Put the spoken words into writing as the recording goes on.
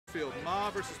Field, Ma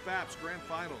versus Bapps, Grand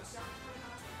Finals.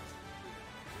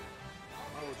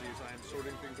 Apologies, I am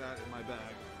sorting things out in my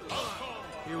bag.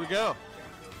 Here we go.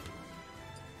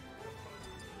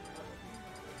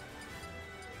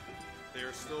 They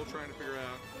are still trying to figure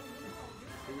out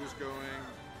who's going.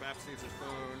 Bapps needs his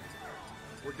phone.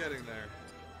 We're getting there.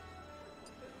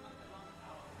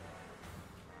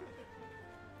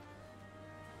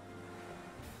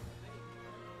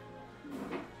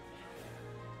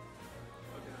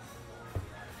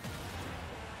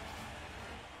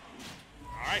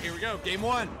 All right, here we go. Game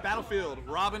 1, Battlefield.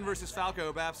 Robin versus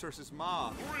Falco, Bapps versus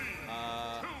Ma.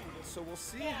 So we'll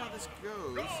see how this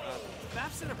goes.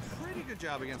 Bapps did a pretty good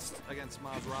job against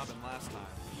Ma's Robin last time.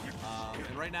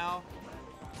 And right now,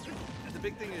 the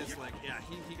big thing is, like, yeah,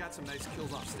 he got some nice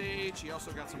kills off stage. He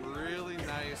also got some really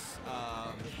nice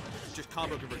just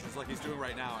combo conversions like he's doing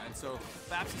right now. And so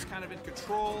Bapps is kind of in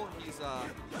control. He's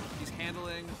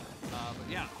handling. But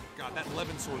yeah, God, that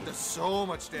 11 sword does so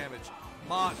much damage.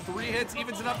 Ma, 3 hits,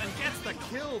 evens it up, and gets the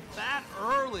kill that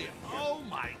early. Oh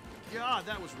my God,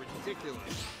 that was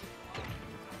ridiculous.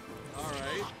 All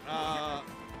right.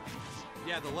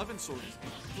 Yeah, the 11 sword is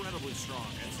incredibly strong,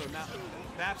 and so now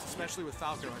Bapps, especially with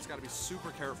Falco, has got to be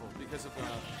super careful because of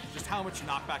just how much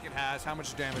knockback it has, how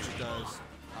much damage it does.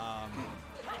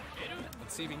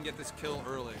 Let's see if he can get this kill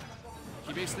early.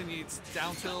 He basically needs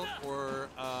down tilt or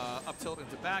up tilt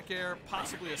into back air,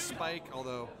 possibly a spike,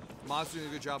 although Ma's doing a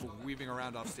good job of weaving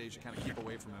around off stage to kind of keep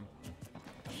away from him.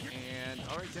 And,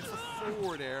 all right, gets the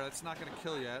forward air. That's not going to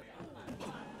kill yet.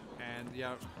 And,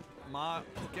 yeah, Ma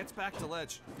gets back to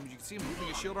ledge. You can see him moving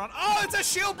his shield around. Oh, it's a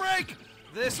shield break!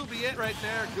 This will be it right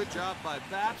there. Good job by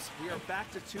Bapps. We are back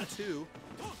to 2-2.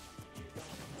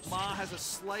 Ma has a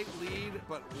slight lead,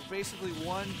 but basically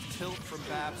one tilt from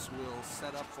Bapps will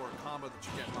set up for a combo that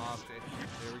you get in off stage.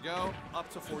 There we go. Up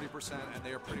to 40%, and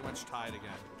they are pretty much tied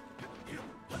again.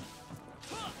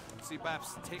 See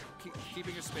Bapps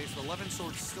keeping his space. The 11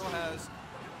 sword still has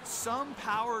some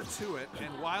power to it, and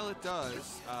while it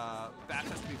does, Bapps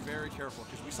has to be very careful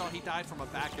because we saw he died from a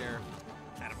back air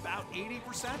at about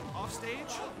 80% off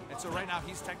stage, and so right now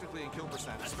he's technically in kill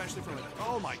percent, especially from it.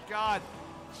 Oh my God!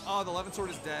 Oh, the 11 sword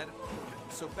is dead.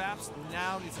 So Bapps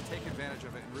now needs to take advantage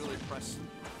of it and really press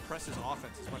his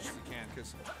offense as much as he can,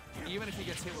 because even if he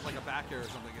gets hit with like a back air or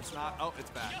something, it's not. Oh,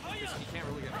 it's back because he can't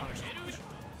really get punished.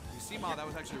 You see, Ma, that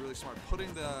was actually really smart,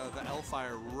 putting the L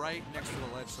fire right next to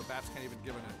the ledge, so Bapps can't even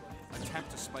give an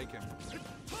attempt to spike him. See,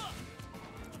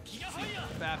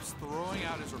 Bapps throwing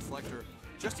out his reflector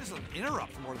just as an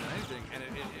interrupt more than anything, and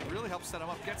it really helps set him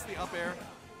up. Gets the up air.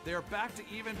 They're back to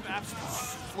even. Bapps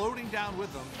floating down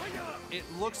with them. It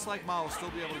looks like Ma will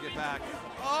still be able to get back.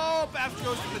 Oh, Bapps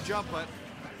goes for the jump, but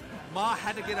Ma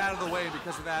had to get out of the way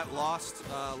because of that. Lost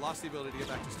the ability to get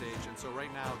back to stage, and so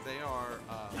right now they are.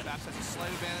 Bapps has a slight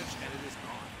advantage, and it is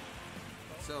gone.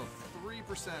 So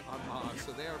 3% on Ma,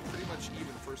 so they are pretty much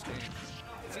even first game.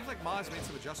 It seems like Ma has made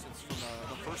some adjustments from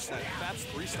the first set. Bapps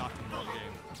 3-stocked him in the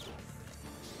game.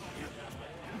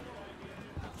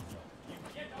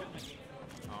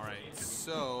 All right,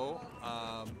 so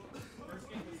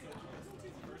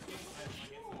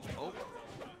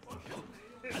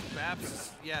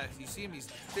Bapps, yeah, you see him, he's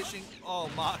fishing. Oh,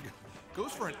 Ma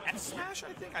goes for an F smash,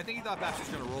 I think. I think he thought Bapps was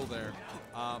going to roll there.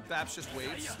 Bapps just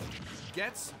waits,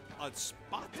 gets a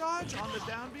spot dodge on the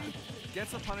down B,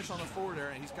 gets a punish on the forward air,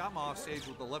 and he's got Ma off stage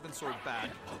with the 11 sword back.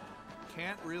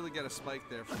 Can't really get a spike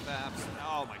there from Bapps.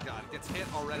 Oh my God, gets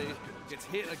hit already, gets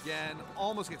hit again,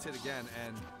 almost gets hit again,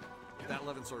 and that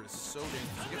 11 sword is so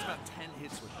dangerous. He gets about 10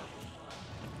 hits with it.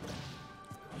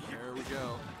 There we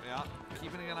go. Yeah,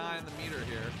 keeping an eye on the meter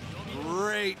here.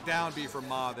 Great down B from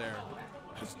Ma there.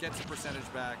 Just gets the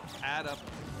percentage back. Add up.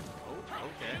 Oh,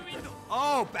 okay.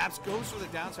 Oh, Bapps goes for the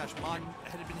down smash. Ma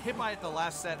had been hit by it the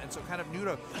last set, and so kind of knew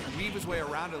to weave his way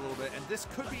around it a little bit. And this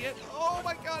could be it. Oh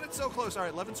my God, it's so close. All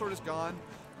right, 11 sword is gone.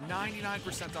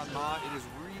 99% on Ma. It is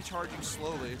recharging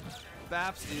slowly.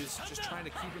 Bapps is just trying to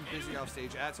keep him busy off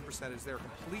stage, add some percentage. They're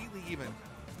completely even.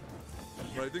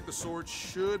 But I think the sword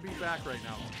should be back right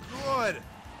now.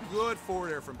 Good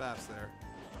forward air from Bapps there.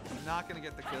 Not going to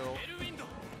get the kill.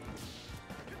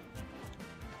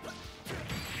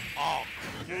 Oh,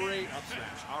 great up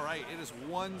smash. All right, it is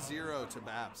 1-0 to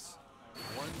Bapps.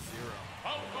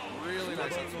 1-0. Really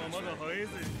nice up smash.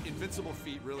 Invincible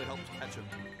feat really helped catch him.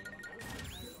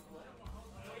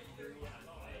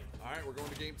 All right, we're going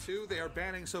to game 2. They are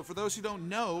banning. So for those who don't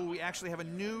know, we actually have a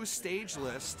new stage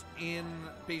list in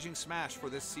Beijing Smash for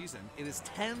this season. It is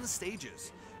 10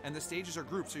 stages, and the stages are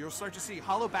grouped. So you'll start to see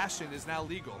Hollow Bastion is now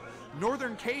legal.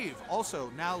 Northern Cave,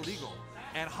 also now legal.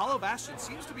 And Hollow Bastion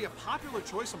seems to be a popular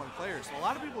choice among players. A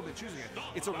lot of people have been choosing it.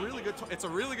 It's a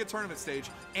really good tournament stage,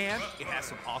 and it has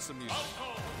some awesome music.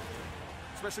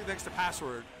 Especially thanks to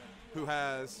Password, who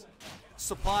has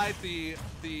supplied the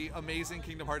amazing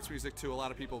Kingdom Hearts music to a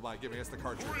lot of people by giving us the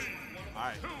cartridge. All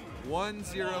right,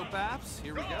 1-0 Bapps.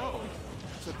 Here we go.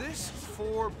 So this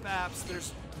for Bapps,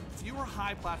 there's fewer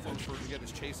high platforms for him to get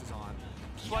his chases on,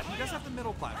 but he does have the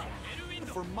middle platform.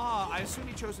 For Ma, I assume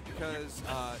he chose it because,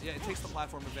 yeah, it takes the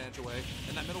platform advantage away,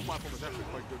 and that middle platform is actually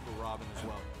quite good for Robin as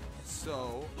well.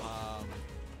 So,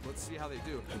 let's see how they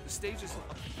do. The stage is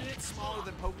a bit smaller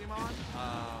than Pokemon,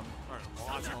 or a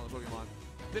lot smaller than Pokemon.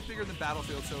 A bit bigger than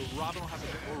Battlefield, so Robin will have a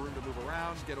bit more room to move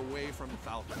around, get away from the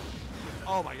Falco.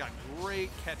 Oh my god, great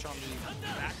catch on the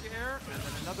back air, and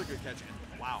then another good catch,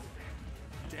 and wow.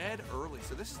 Dead early,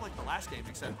 so this is like the last game,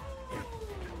 except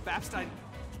Bapps died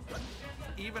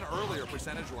even earlier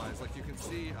percentage-wise. Like you can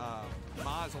see,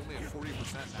 Ma is only at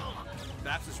 40% now.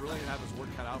 Bapps is really gonna have his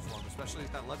work cut out for him, especially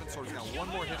if that 11 sword's got one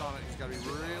more hit on it. He's gotta be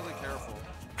really careful.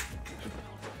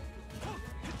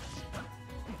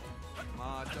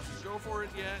 Ma doesn't go for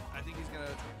it yet. I think he's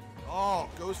gonna, oh,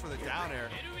 goes for the down air.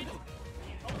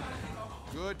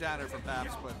 Good down air from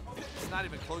Bapps, but it's not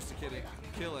even close to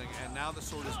killing, and now the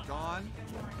sword is gone.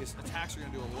 His attacks are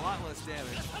gonna do a lot less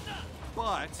damage,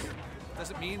 but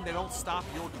doesn't mean they don't stop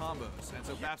your combos. And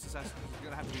so Bapps is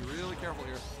gonna have to be really careful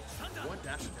here. One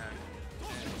dash attack,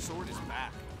 and the sword is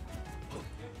back.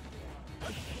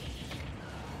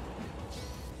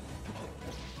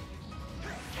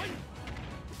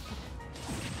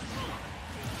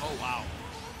 Oh wow.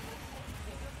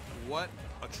 What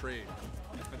a trade.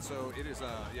 And so it is,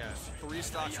 yeah, 3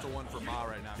 stocks to 1 for Ma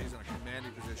right now. He's in a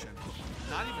commanding position.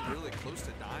 Not even really close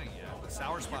to dying yet. The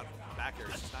sour spot back air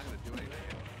is just not going to do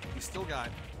anything. He's still got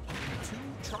 3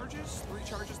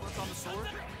 charges left on the sword.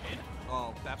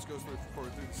 Oh, Bapps goes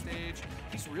forward through the stage.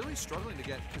 He's really struggling to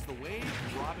get, because the way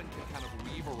Robin can kind of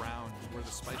weave around where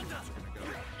the spike attacks are going to go,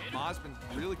 Ma's been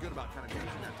really good about kind of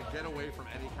using that to get away from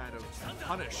any kind of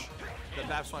punish that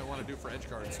Bapps might want to do for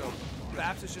edgeguard. So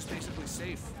Bapps is just basically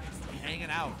safe, hanging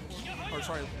out. Or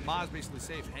sorry, Ma's basically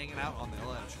safe, hanging out on the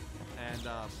ledge. And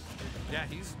yeah,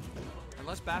 he's,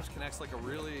 unless Bapps connects like a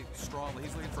really strong,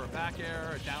 he's looking for a back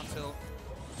air, a down tilt.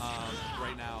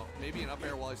 Right now, maybe an up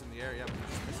air while he's in the air. Yeah, but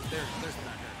there's the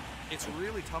back air. It's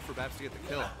really tough for Bapps to get the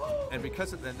kill, and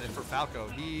because of then for Falco,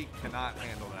 he cannot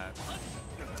handle that.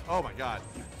 Oh my god,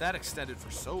 that extended for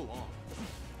so long.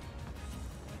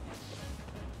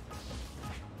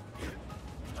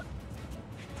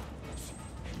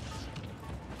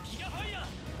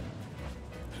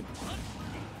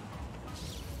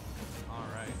 All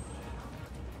right.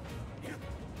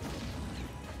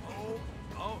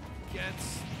 Oh,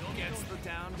 gets the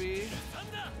down B.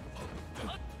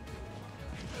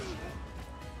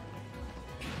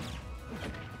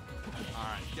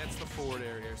 Alright, gets the forward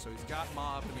air here, so he's got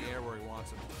Ma up in the air where he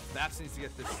wants him. Bapps needs to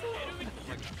get this,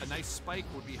 like, a nice spike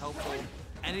would be helpful.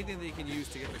 Anything that he can use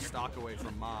to get the stock away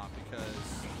from Ma,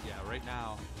 because, yeah, right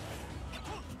now,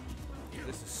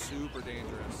 this is super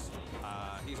dangerous.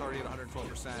 He's already at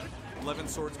 112%. 11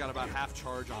 Sword's got about half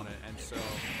charge on it, and so,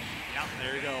 yeah,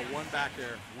 there you go, 1 back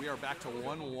air. We are back to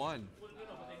 1-1.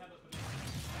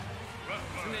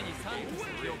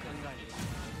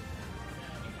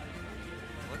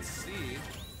 Let's see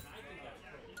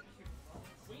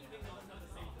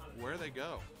where they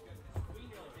go.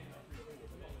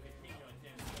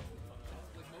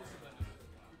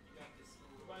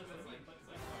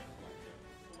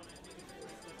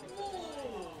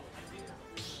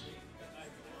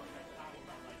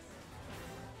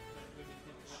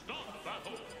 Stop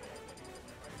battle.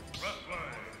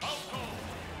 Replay. Falco. All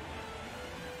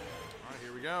right,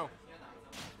 here we go.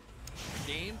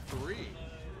 Game 3. 3,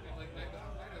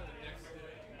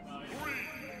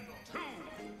 2,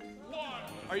 1.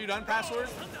 Are you done, Password?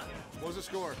 What was the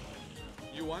score?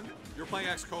 You won? You're playing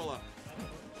X-Cola.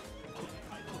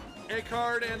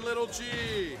 A-Card and Little G.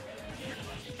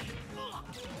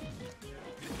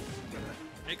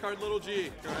 A-Card, Little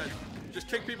G. Go ahead. Just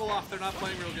kick people off. They're not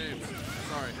playing real games.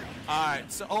 Sorry. All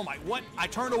right. So, oh my, what? I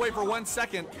turned away for 1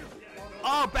 second.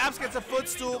 Oh, Bapps gets a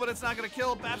footstool, but it's not going to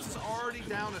kill. Bapps is already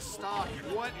down a stock.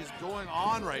 What is going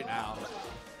on right now?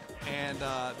 And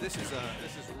this is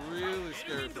really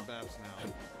scary for Bapps now.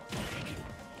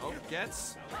 Oh,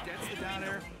 gets the down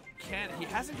air. He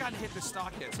hasn't gotten hit the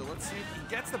stock yet, so let's see if he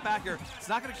gets the back air. It's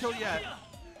not going to kill yet.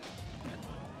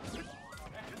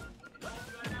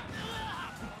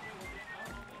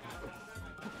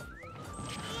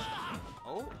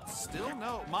 Oh, still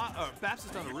no. Bapps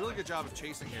has done a really good job of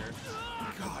chasing here.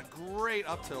 God, great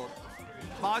up tilt.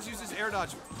 Maz uses air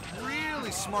dodge.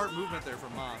 Really smart movement there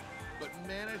from Ma, but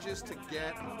manages to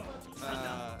get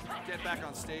back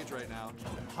on stage right now.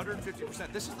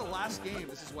 150%. This is the last game.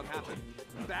 This is what happened.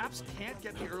 Bapps can't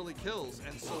get the early kills,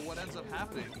 and so what ends up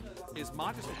happening is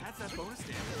Ma just has that bonus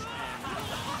damage.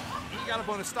 And he got a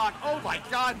bonus stock. Oh my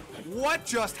God! What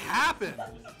just happened?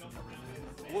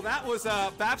 Well, that was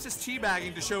Bapps is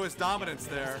teabagging to show his dominance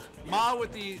there. Ma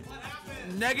with the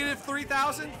negative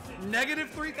 3,000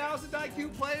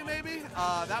 IQ play, maybe?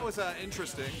 That was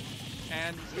interesting.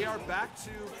 And we are back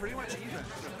to pretty much even.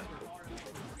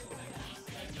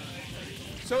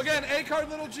 So again, A card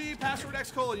little G, password X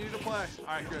colon, you need to play.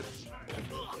 All right, good.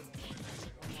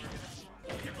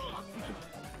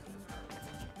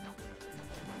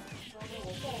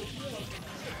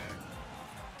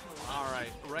 All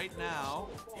right, right now.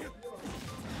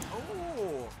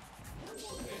 Oh.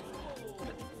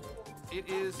 It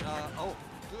is, oh,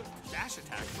 good dash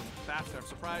attack from Bapps. I'm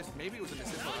surprised. Maybe it was a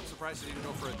misinput. I'm surprised he didn't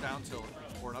go for a down tilt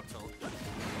or an up tilt.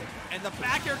 And the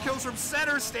back air kills from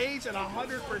center stage at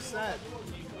 100%.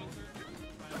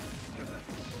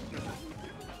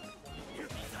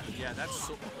 Yeah, that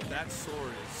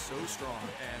sword is so strong.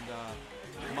 And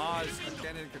Maz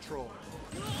again in control.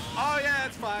 Oh yeah,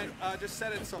 it's fine. Just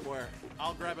set it somewhere.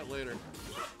 I'll grab it later.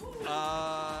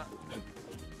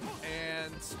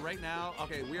 And right now,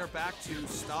 okay, we are back to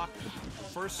stock.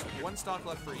 First, one stock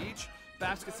left for each.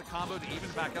 Bapps gets a combo to even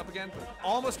back up again.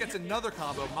 Almost gets another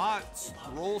combo. Ma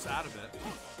rolls out of it.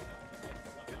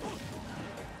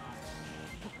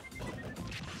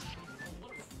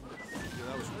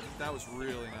 Yeah, that was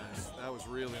really nice. That was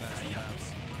really nice from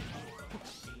Bapps.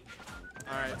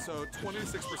 All right, so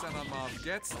 26% on Mob.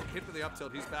 Gets hit with the up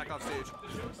tilt. He's back off stage.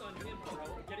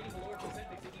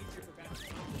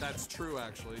 That's true,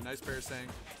 actually. Nice pair saying,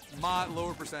 Ma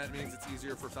lower percent means it's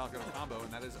easier for Falco to combo,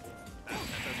 and that does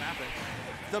happen.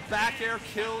 The back air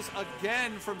kills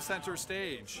again from center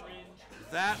stage.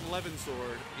 That Levin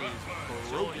sword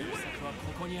is broken.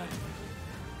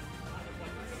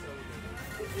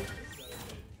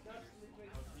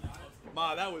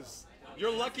 Ma, that was...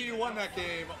 You're lucky you won that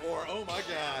game, or oh my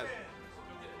God.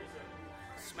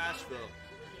 Smashville.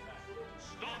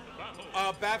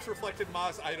 Bapps reflected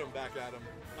Ma's item back at him.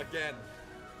 Again.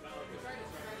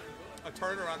 A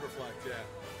turnaround reflect, yeah.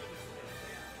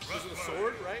 Was it a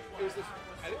sword, right? It was the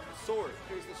sword.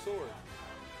 It was the sword.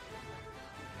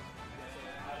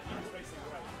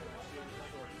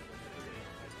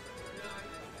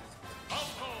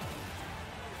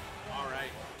 All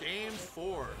right, game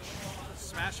 4.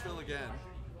 Smashville again.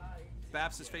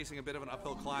 Bapps is facing a bit of an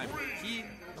uphill climb.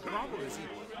 The problem is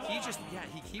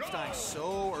he keeps dying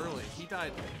so early. He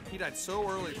died so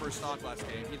early first stock last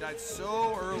game. He died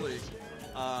so early.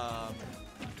 All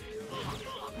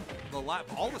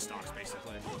the stocks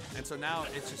basically. And so now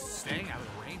it's just staying out of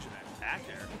the range of that back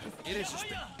air. It has just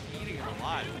been eating him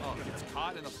alive. Oh, he gets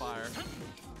caught in the fire.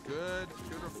 Good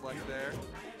reflect there.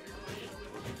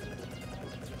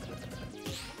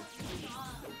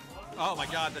 Oh my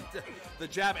God, the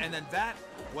jab, and then that,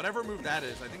 whatever move that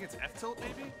is, I think it's F tilt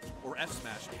maybe, or F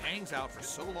smash, hangs out for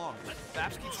so long.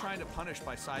 Bapps keeps trying to punish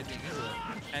by siding into it,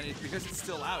 and because it's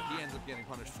still out, he ends up getting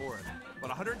punished for it.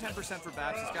 But 110% for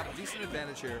Bapps, he's got a decent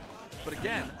advantage here. But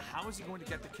again, how is he going to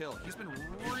get the kill? He's been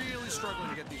really struggling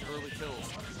to get these early kills.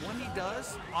 When he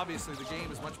does, obviously the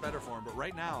game is much better for him, but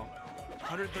right now,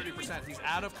 130%. He's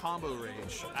out of combo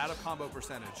range, out of combo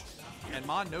percentage. And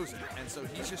Mon knows it, and so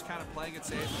he's just kind of playing it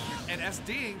safe and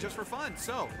SDing just for fun.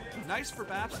 So, nice for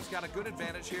Bapps. He's got a good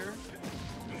advantage here.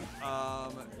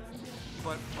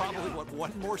 But probably,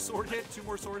 one more sword hit, 2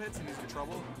 more sword hits, and he's in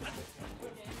trouble.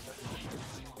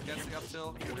 Against the up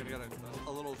tilt, we're going to get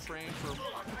a little train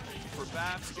for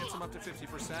Bapps. Gets him up to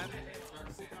 50%.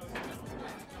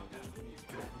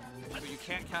 But you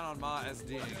can't count on Ma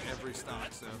SDing every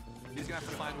stock, so he's going to have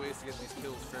to find ways to get these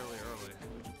kills fairly early.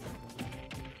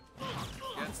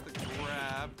 Gets the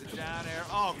grab, the down air.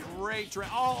 Oh, great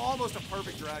drag. Oh, almost a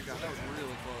perfect drag down. That was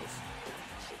really close.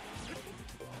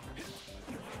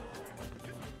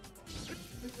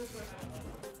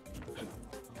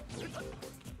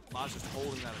 Ma's just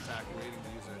holding that attack, waiting to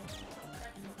use it.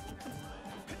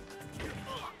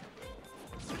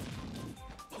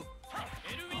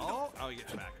 Oh, he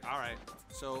gets back. All right.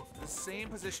 So the same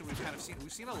position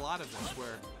we've seen a lot of this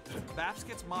where Bapps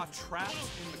gets Ma trapped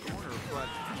in the corner, but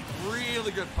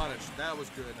really good punish. That was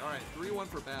good. All right, 3-1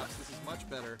 for Bapps. This is much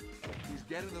better. He's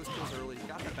getting those kills early. He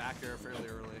got the back air fairly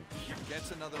early.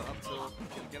 Gets another up tilt.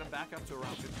 Can get him back up to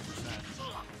around 50%.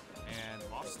 And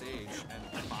off stage,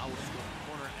 and Ma will just go in the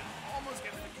corner and almost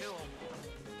gets the kill.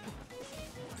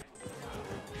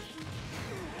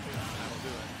 That'll do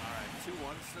it. All right, 2-1.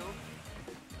 still.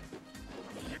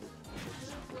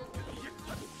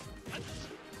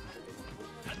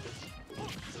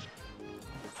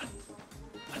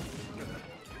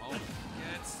 Oh,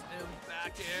 gets him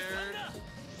back aired.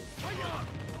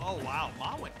 Oh, wow.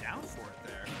 Ma went down for it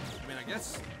there. I mean, I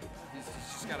guess he's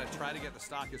just got to try to get the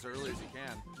stock as early as he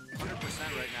can. 100%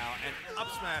 right now. And up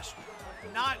smash,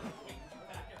 not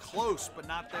close, but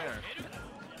not there.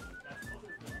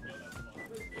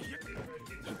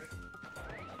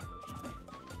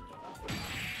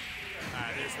 All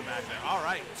right, there's the back there. All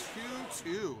right,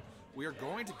 2-2. We are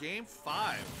going to game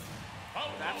 5.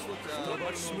 Bapps looked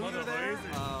much smoother there,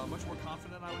 much more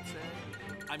confident, I would say.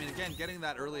 I mean, again, getting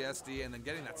that early SD and then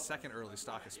getting that second early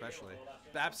stock especially.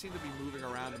 Bapps seemed to be moving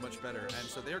around much better, and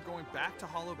so they're going back to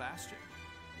Hollow Bastion.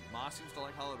 Ma seems to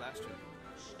like Hollow Bastion.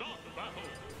 Start the battle.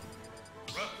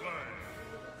 Replay.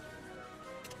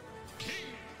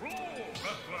 King Rule.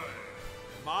 Replay.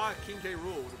 Ma King K.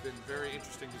 Rule would have been very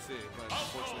interesting to see, but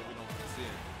unfortunately we don't get to see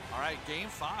it. All right, game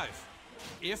 5.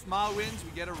 If Ma wins,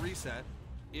 we get a reset.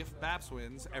 If Bapps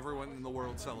wins, everyone in the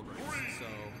world celebrates. So,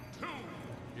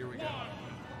 here we go.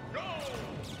 Go!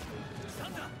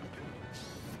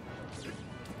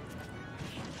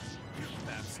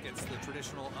 Bapps gets the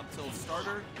traditional up tilt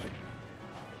starter.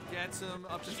 Gets him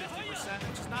up to 50%,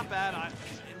 which is not bad.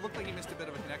 It looked like he missed a bit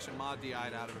of a connection. Ma DI'd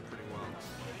out of it pretty well.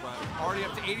 But already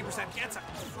up to 80%, gets a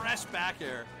fresh back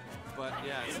air. But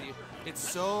yeah, see, it's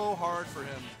so hard for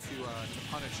him to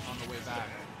punish on the way back.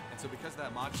 And so because of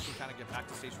that, Ma just can kind of get back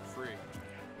to stage for free.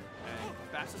 And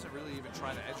Bapps doesn't really even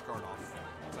try to edge guard off.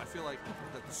 So I feel like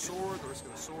the sword, the risk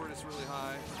of the sword is really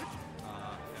high.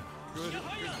 Good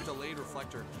delayed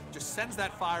reflector. Just sends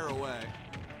that fire away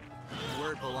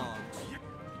where it belongs.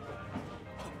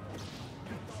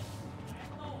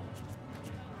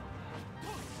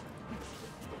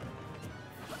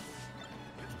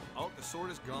 Oh, the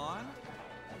sword is gone.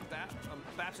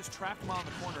 Bapps is trapped Ma in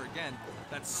the corner again.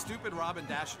 That stupid Robin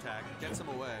dash attack gets him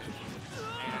away.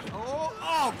 And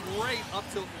oh, great up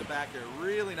tilt to the back here.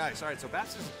 Really nice. All right, so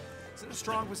Bapps is in a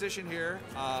strong position here.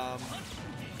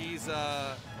 He's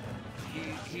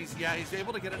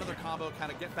able to get another combo,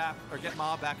 kind of get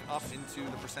Ma back up into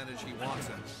the percentage he wants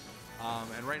him.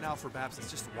 And right now for Bapps,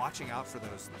 it's just watching out for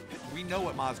those. We know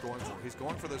what Ma's going for. He's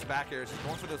going for those back airs. He's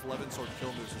going for those 11 sword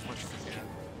kill moves as much as he can.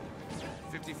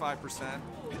 55%.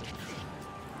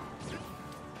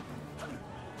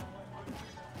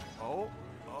 Oh,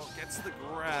 gets the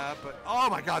grab, but oh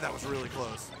my god, that was really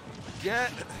close.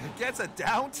 Gets a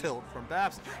down tilt from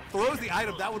Bapps. Throws the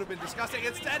item, that would have been disgusting.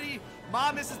 Instead,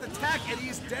 Ma misses the tech, and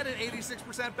he's dead at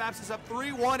 86%. Bapps is up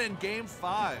 3-1 in game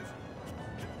 5.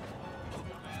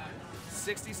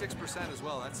 66% as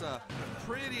well. That's a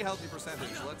pretty healthy percentage.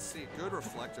 Let's see. Good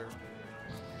reflector.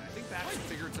 I think Bapps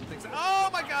figured some things out. Oh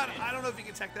my god! I don't know if he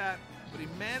can tech that, but he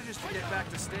manages to get back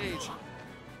to stage.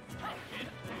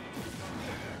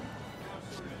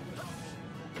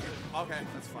 Okay,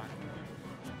 that's fine.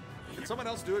 Can someone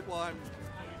else do it while I'm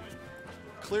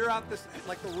clear out this,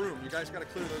 like the room? You guys got to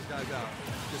clear those guys out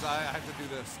because I have to do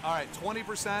this. All right,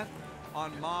 20%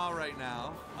 on Ma right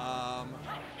now,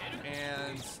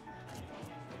 and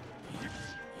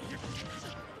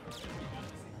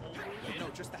no,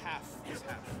 just the half. Just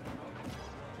half.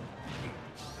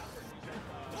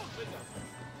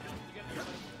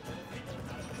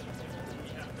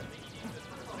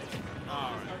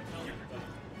 All right.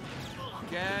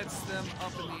 Gets them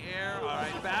up in the air. All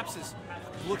right, Bapps is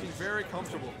looking very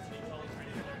comfortable.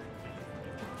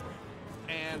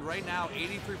 And right now,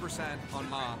 83% on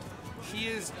Ma. He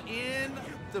is in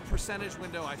the percentage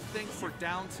window, I think, for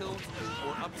down tilt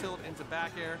or up tilt into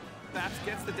back air. Bapps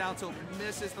gets the down tilt,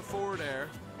 misses the forward air.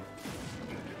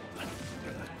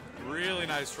 Really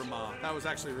nice from Ma. That was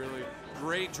actually really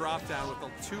great drop down with the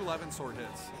 2 11 sword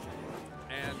hits.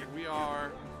 And we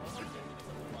are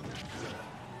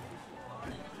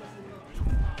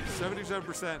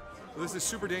 77%. This is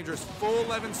super dangerous. Full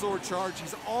 11 sword charge.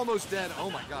 He's almost dead. Oh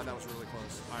my god, that was really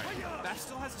close. All right, Bapps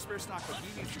still has a spare stock, but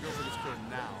he needs to go for this kill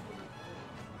now.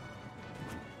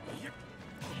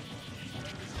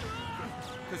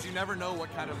 Because you never know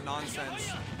what kind of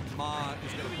nonsense Ma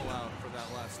is going to pull out for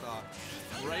that last stock.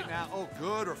 Right now, oh,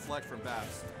 good reflect from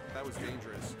Bapps. That was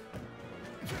dangerous.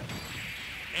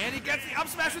 And he gets the up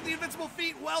smash with the invincible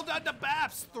feet. Well done to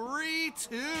Bapps.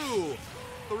 3-2.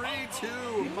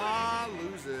 3-2. Ma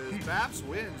loses. Bapps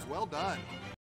wins. Well done.